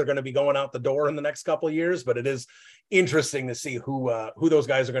faces are going to be going out the door in the next couple of years, but it is interesting to see who those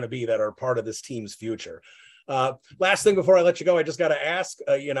guys are going to be that are part of this team's future. Last thing before I let you go, I just got to ask,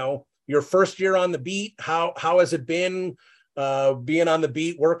 your first year on the beat, how has it been? Being on the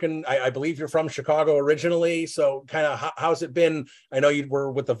beat, working, I believe you're from Chicago originally. So kind of how's it been? I know you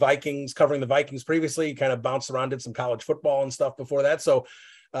were with the Vikings, covering the Vikings previously, you kind of bounced around, did some college football and stuff before that. So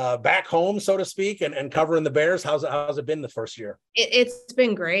back home, so to speak, and covering the Bears, how's it been the first year? It's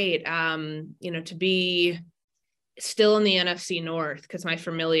been great. To be still in the NFC North, because my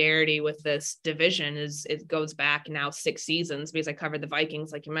familiarity with this division it goes back now 6 seasons, because I covered the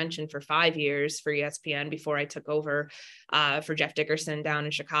Vikings, like you mentioned, for 5 years for ESPN before I took over for Jeff Dickerson down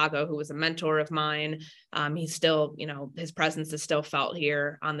in Chicago, who was a mentor of mine. He's still, his presence is still felt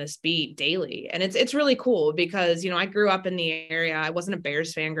here on this beat daily. And it's really cool because, I grew up in the area. I wasn't a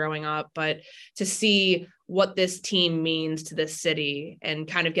Bears fan growing up, but to see what this team means to this city and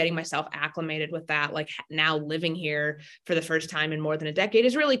kind of getting myself acclimated with that, like now living here for the first time in more than a decade,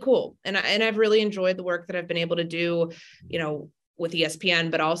 is really cool. And I've really enjoyed the work that I've been able to do, with ESPN,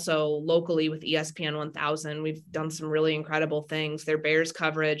 but also locally with ESPN 1000. We've done some really incredible things. Their Bears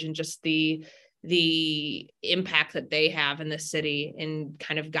coverage and just the impact that they have in this city in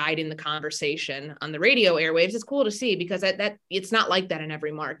kind of guiding the conversation on the radio airwaves is cool to see, because that it's not like that in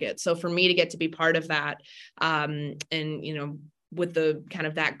every market. So for me to get to be part of that, and with the kind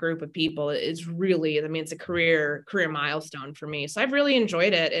of that group of people is really, it's a career milestone for me. So I've really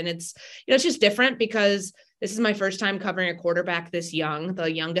enjoyed it. And it's just different because this is my first time covering a quarterback this young.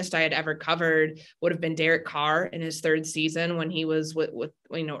 The youngest I had ever covered would have been Derek Carr in his 3rd season when he was with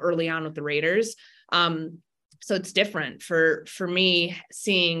early on with the Raiders. So it's different for me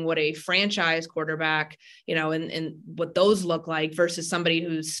seeing what a franchise quarterback, and what those look like versus somebody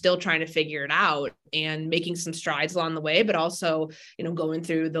who's still trying to figure it out and making some strides along the way, but also, going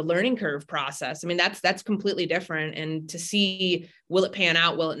through the learning curve process. That's completely different. And to see, will it pan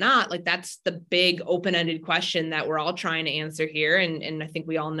out? Will it not? Like, that's the big open-ended question that we're all trying to answer here. And I think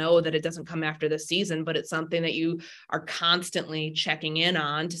we all know that it doesn't come after this season, but it's something that you are constantly checking in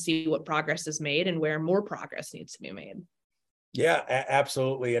on to see what progress is made and where more progress needs to be made. Yeah,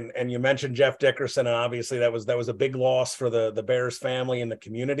 absolutely. And you mentioned Jeff Dickerson, and obviously that was a big loss for the Bears family and the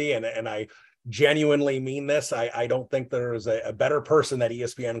community. And I genuinely mean this. I don't think there's a better person that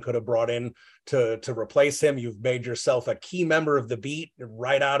ESPN could have brought in to replace him. You've made yourself a key member of the beat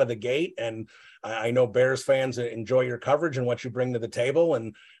right out of the gate. And I know Bears fans enjoy your coverage and what you bring to the table.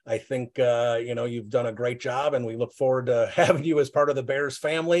 And I think, you've done a great job, and we look forward to having you as part of the Bears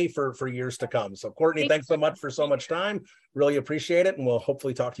family for years to come. So Courtney, thanks so much for so much time. Really appreciate it. And we'll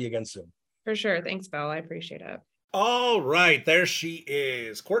hopefully talk to you again soon. For sure. Thanks, Bill. I appreciate it. All right. There she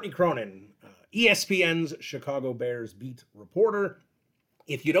is. Courtney Cronin, ESPN's Chicago Bears beat reporter.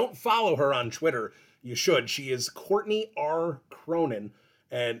 If you don't follow her on Twitter, you should. She is Courtney R. Cronin,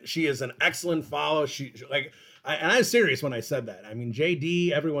 and she is an excellent follow. And I was serious when I said that.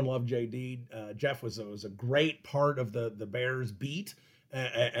 JD, everyone loved JD. Jeff was a great part of the Bears beat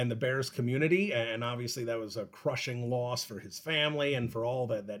and the Bears community. And obviously that was a crushing loss for his family and for all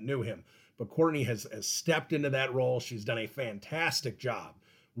that knew him. But Courtney has stepped into that role. She's done a fantastic job.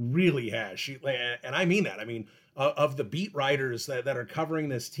 Really has. And I mean that. Of the beat writers that are covering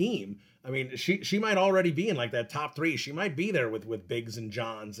this team, she might already be in like that top 3. She might be there with Biggs and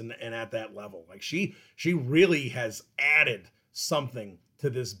Johns and at that level. Like she really has added something to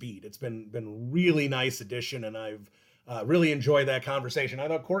this beat. It's been really nice addition, and I've really enjoyed that conversation. I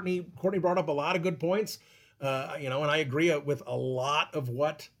thought Courtney brought up a lot of good points, and I agree with a lot of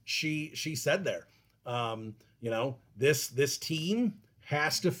what she said there. This team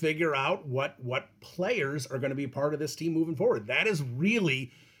has to figure out what players are going to be part of this team moving forward. That is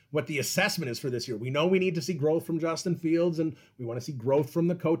really what the assessment is for this year. We know we need to see growth from Justin Fields, and we want to see growth from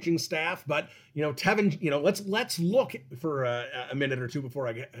the coaching staff. But Tevin, let's look for a minute or two before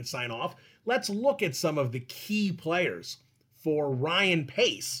I sign off. Let's look at some of the key players for Ryan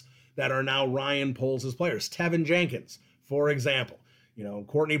Pace that are now Ryan Poles' players. Tevin Jenkins, for example.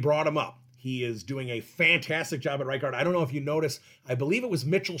 Courtney brought him up. He is doing a fantastic job at right guard. I don't know if you noticed, I believe it was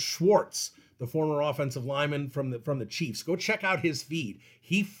Mitchell Schwartz, the former offensive lineman from the Chiefs. Go check out his feed.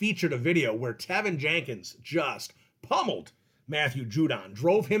 He featured a video where Tevin Jenkins just pummeled Matthew Judon,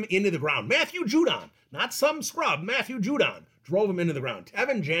 drove him into the ground. Matthew Judon, not some scrub, Matthew Judon drove him into the ground.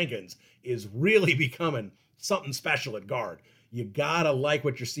 Tevin Jenkins is really becoming something special at guard. You gotta like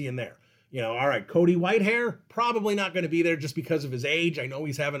what you're seeing there. All right, Cody Whitehair, probably not going to be there just because of his age. I know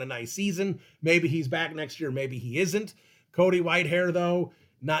he's having a nice season. Maybe he's back next year. Maybe he isn't. Cody Whitehair, though,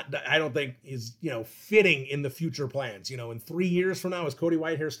 I don't think is, fitting in the future plans. In 3 years from now, is Cody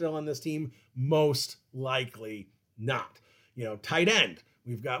Whitehair still on this team? Most likely not. Tight end,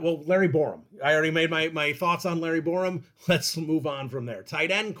 we've got, Larry Borum. I already made my thoughts on Larry Borum. Let's move on from there.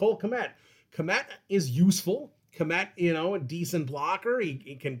 Tight end, Cole Kmet. Kmet is useful. Kmet, a decent blocker.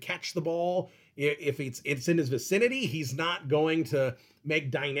 He can catch the ball if it's in his vicinity. He's not going to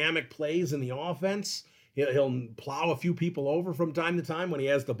make dynamic plays in the offense. He'll plow a few people over from time to time when he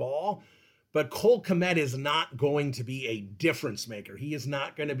has the ball. But Cole Kmet is not going to be a difference maker. He is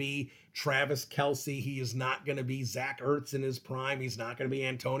not going to be Travis Kelce. He is not going to be Zach Ertz in his prime. He's not going to be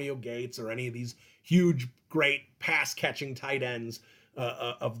Antonio Gates or any of these huge, great pass catching tight ends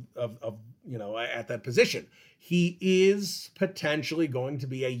of at that position. He is potentially going to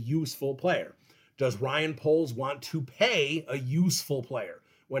be a useful player. Does Ryan Poles want to pay a useful player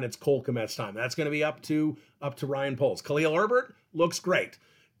when it's Cole Kmet's time? That's going to be up to Ryan Poles. Khalil Herbert looks great.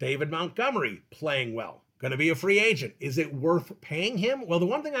 David Montgomery playing well. Going to be a free agent. Is it worth paying him? Well, the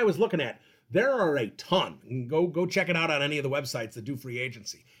one thing I was looking at, there are a ton. And go check it out on any of the websites that do free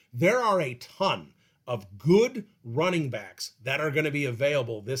agency. There are a ton of good running backs that are going to be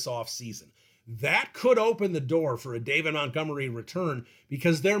available this offseason. That could open the door for a David Montgomery return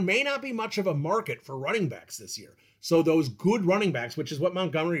because there may not be much of a market for running backs this year. So those good running backs, which is what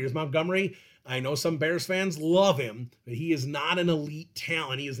Montgomery is. Montgomery, I know some Bears fans love him, but he is not an elite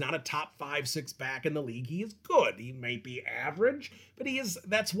talent. He is not a top 5-6 back in the league. He is good. He may be average, but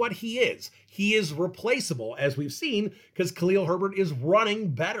that's what he is. He is replaceable, as we've seen, because Khalil Herbert is running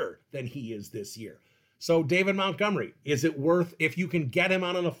better than he is this year. So David Montgomery, is it worth, if you can get him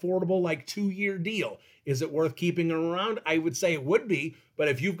on an affordable 2-year deal, is it worth keeping him around? I would say it would be, but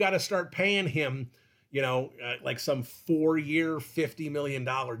if you've got to start paying him, some 4-year, $50 million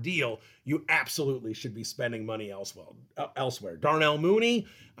deal, you absolutely should be spending money elsewhere. Darnell Mooney,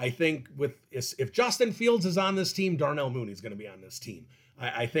 I think if Justin Fields is on this team, Darnell Mooney is going to be on this team.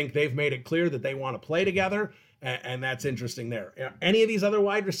 I think they've made it clear that they want to play together, and that's interesting there. Any of these other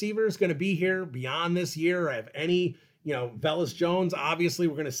wide receivers going to be here beyond this year? Have any, Velus Jones, obviously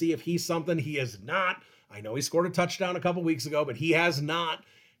we're going to see if he's something. He is not. I know he scored a touchdown a couple weeks ago, but he has not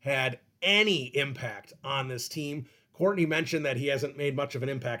had any impact on this team. Courtney mentioned that he hasn't made much of an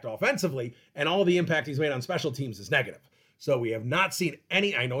impact offensively, and all the impact he's made on special teams is negative. So we have not seen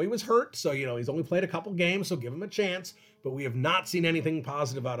any. I know he was hurt, so he's only played a couple games, so give him a chance, but we have not seen anything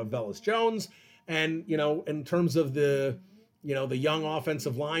positive out of Velus Jones. And in terms of the young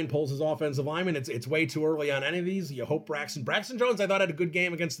offensive line, Poles' offensive lineman, it's way too early on any of these. You hope Braxton Jones, I thought, had a good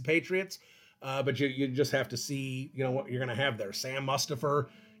game against the Patriots, but you just have to see what you're going to have there. Sam Mustipher,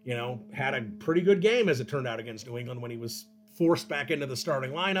 had a pretty good game, as it turned out, against New England when he was forced back into the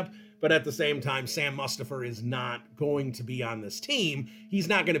starting lineup. But at the same time, Sam Mustipher is not going to be on this team. He's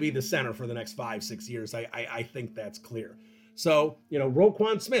not going to be the center for the next 5-6 years. I think that's clear. So,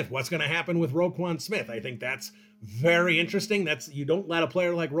 Roquan Smith, what's going to happen with Roquan Smith? I think that's very interesting. You don't let a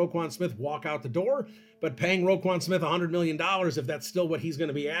player like Roquan Smith walk out the door, but paying Roquan Smith $100 million, if that's still what he's going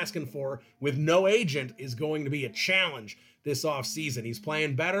to be asking for with no agent, is going to be a challenge this offseason. He's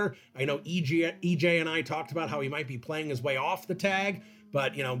playing better. I know EJ and I talked about how he might be playing his way off the tag,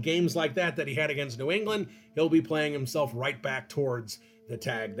 but games like that he had against New England, he'll be playing himself right back towards the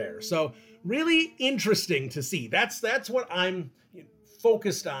tag there. So really interesting to see. That's what I'm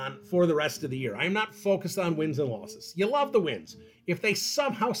focused on for the rest of the year. I'm not focused on wins and losses. You love the wins. If they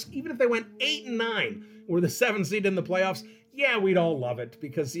somehow, even if they went 8-9, or the 7th seed in the playoffs, yeah, we'd all love it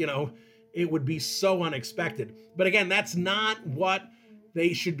because, it would be so unexpected. But again, that's not what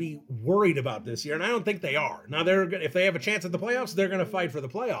they should be worried about this year, and I don't think they are. Now, if they have a chance at the playoffs, they're going to fight for the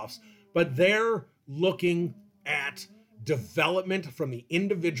playoffs, but they're looking at development from the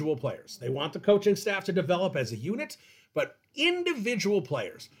individual players. They want the coaching staff to develop as a unit, but individual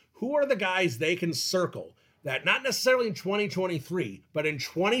players, who are the guys they can circle that not necessarily in 2023, but in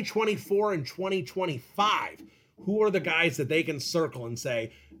 2024 and 2025, who are the guys that they can circle and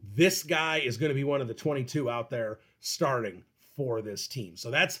say, this guy is going to be one of the 22 out there starting for this team. So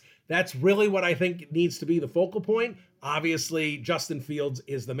that's really what I think needs to be the focal point. Obviously, Justin Fields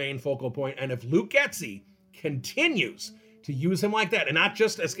is the main focal point. And if Luke Getsy continues to use him like that, and not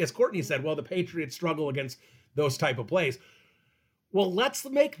just, as Courtney said, well, the Patriots struggle against those type of plays. Well, let's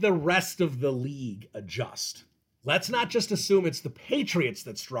make the rest of the league adjust. Let's not just assume it's the Patriots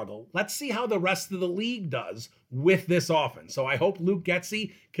that struggle. Let's see how the rest of the league does with this offense. So I hope Luke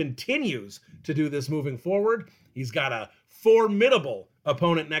Getsy continues to do this moving forward. He's got a formidable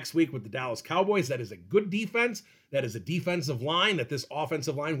opponent next week with the Dallas Cowboys. That is a good defense. That is a defensive line that this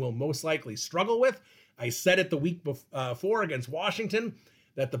offensive line will most likely struggle with. I said it the week before against Washington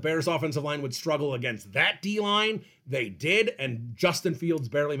that the Bears offensive line would struggle against that D-line. They did, and Justin Fields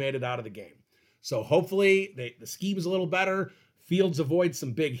barely made it out of the game. So hopefully the scheme's a little better. Fields avoids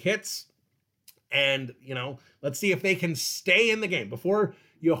some big hits. And, let's see if they can stay in the game. Before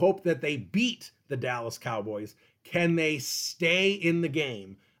you hope that they beat the Dallas Cowboys, can they stay in the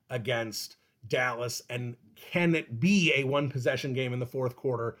game against Dallas? And can it be a one-possession game in the fourth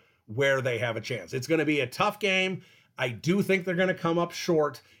quarter where they have a chance? It's going to be a tough game. I do think they're going to come up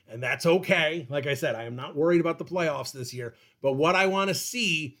short, and that's okay. Like I said, I am not worried about the playoffs this year, but what I want to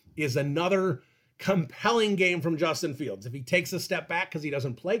see is another compelling game from Justin Fields. If he takes a step back because he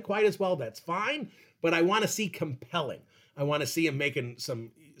doesn't play quite as well, that's fine, but I want to see compelling. I want to see him making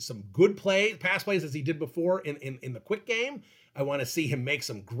some good pass plays as he did before in the quick game. I want to see him make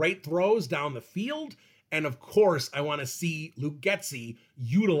some great throws down the field. And of course, I want to see Luke Getsy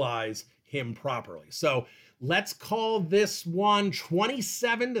utilize him properly. So let's call this one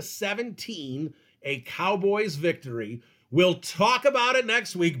 27-17, a Cowboys victory. We'll talk about it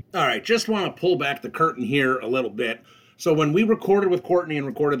next week. All right, just want to pull back the curtain here a little bit. So when we recorded with Courtney and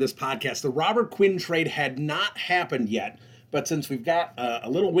recorded this podcast, the Robert Quinn trade had not happened yet. But since we've got a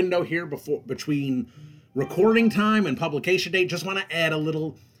little window here between recording time and publication date, just want to add a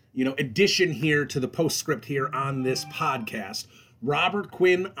little, addition here to the postscript here on this podcast. Robert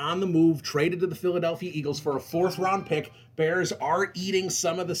Quinn on the move, traded to the Philadelphia Eagles for a 4th-round pick. Bears are eating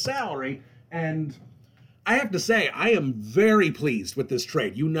some of the salary, and I have to say, I am very pleased with this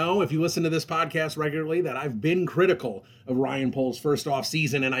trade. If you listen to this podcast regularly, that I've been critical of Ryan Poles' first off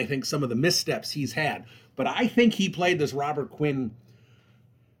season, and I think some of the missteps he's had. But I think he played this Robert Quinn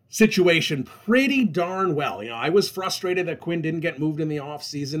situation pretty darn well. I was frustrated that Quinn didn't get moved in the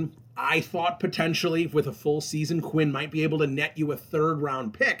offseason. I thought potentially with a full season, Quinn might be able to net you a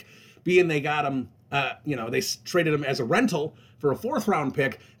 3rd-round pick, being they got him, they traded him as a rental for a 4th-round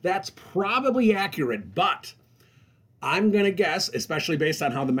pick. That's probably accurate, but I'm going to guess, especially based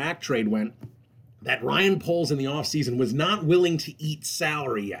on how the Mac trade went, that Ryan Poles in the offseason was not willing to eat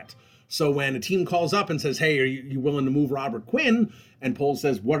salary yet. So when a team calls up and says, hey, are you willing to move Robert Quinn? And Poles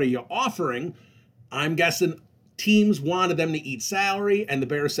says, what are you offering? I'm guessing teams wanted them to eat salary, and the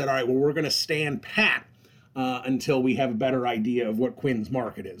Bears said, all right, well, we're going to stand pat until we have a better idea of what Quinn's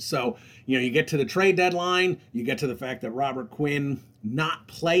market is. So, you get to the trade deadline, you get to the fact that Robert Quinn not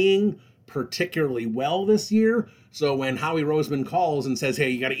playing particularly well this year. So when Howie Roseman calls and says, hey,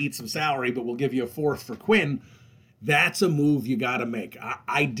 you got to eat some salary, but we'll give you a 4th for Quinn, that's a move you got to make.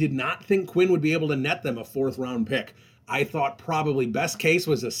 I did not think Quinn would be able to net them a 4th-round pick. I thought probably best case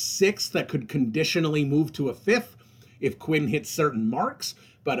was a 6th that could conditionally move to a 5th if Quinn hits certain marks.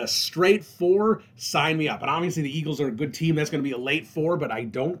 But a straight 4, sign me up. And obviously the Eagles are a good team. That's going to be a late 4, but I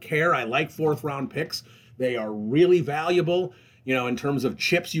don't care. I like 4th-round picks. They are really valuable, in terms of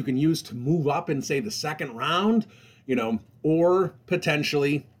chips you can use to move up in, say, the 2nd round, or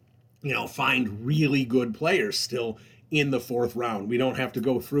potentially find really good players still in the 4th round. We don't have to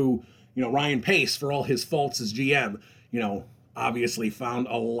go through, Ryan Pace, for all his faults as GM, obviously found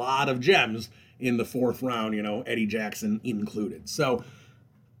a lot of gems in the 4th round, Eddie Jackson included. So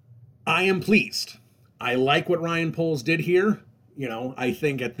I am pleased. I like what Ryan Poles did here. I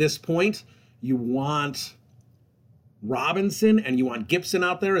think at this point you want Robinson and you want Gibson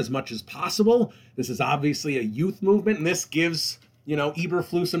out there as much as possible. This is obviously a youth movement, and this gives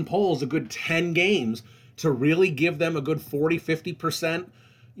Eberflus and Poles a good 10 games to really give them a good 40-50%,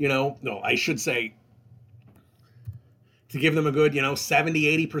 to give them a good,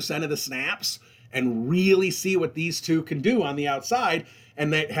 70-80% of the snaps and really see what these two can do on the outside,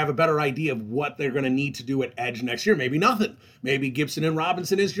 and they have a better idea of what they're going to need to do at edge next year. Maybe nothing. Maybe Gibson and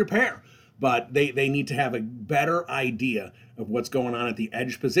Robinson is your pair, but they need to have a better idea of what's going on at the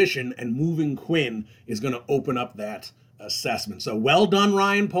edge position, and moving Quinn is going to open up that assessment. So well done,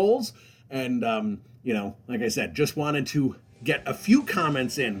 Ryan Poles. And, like I said, just wanted to get a few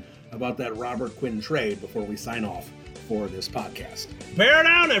comments in about that Robert Quinn trade before we sign off for this podcast. Bear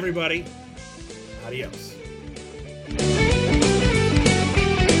down, everybody. Adios.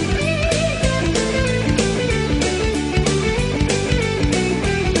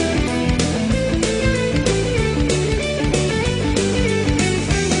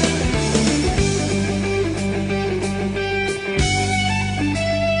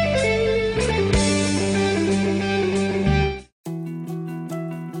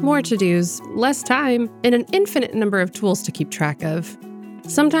 More to-dos, less time, and an infinite number of tools to keep track of.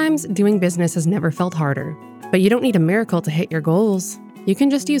 Sometimes doing business has never felt harder, but you don't need a miracle to hit your goals. You can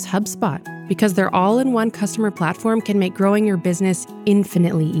just use HubSpot, because their all-in-one customer platform can make growing your business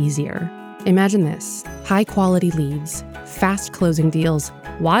infinitely easier. Imagine this: high-quality leads, fast closing deals,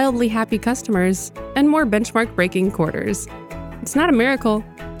 wildly happy customers, and more benchmark-breaking quarters. It's not a miracle,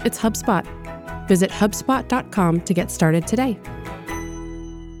 it's HubSpot. Visit HubSpot.com to get started today.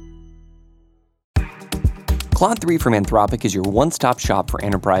 Claude 3 from Anthropic is your one-stop shop for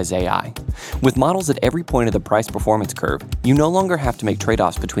enterprise AI. With models at every point of the price-performance curve, you no longer have to make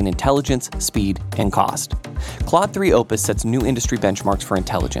trade-offs between intelligence, speed, and cost. Claude 3 Opus sets new industry benchmarks for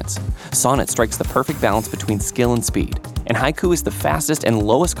intelligence. Sonnet strikes the perfect balance between skill and speed. And Haiku is the fastest and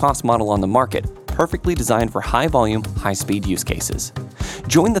lowest-cost model on the market, perfectly designed for high-volume, high-speed use cases.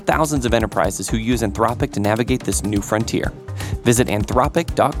 Join the thousands of enterprises who use Anthropic to navigate this new frontier. Visit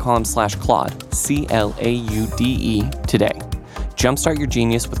anthropic.com/Claude, CLAUDE, today. Jumpstart your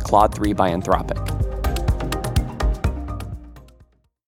genius with Claude 3 by Anthropic.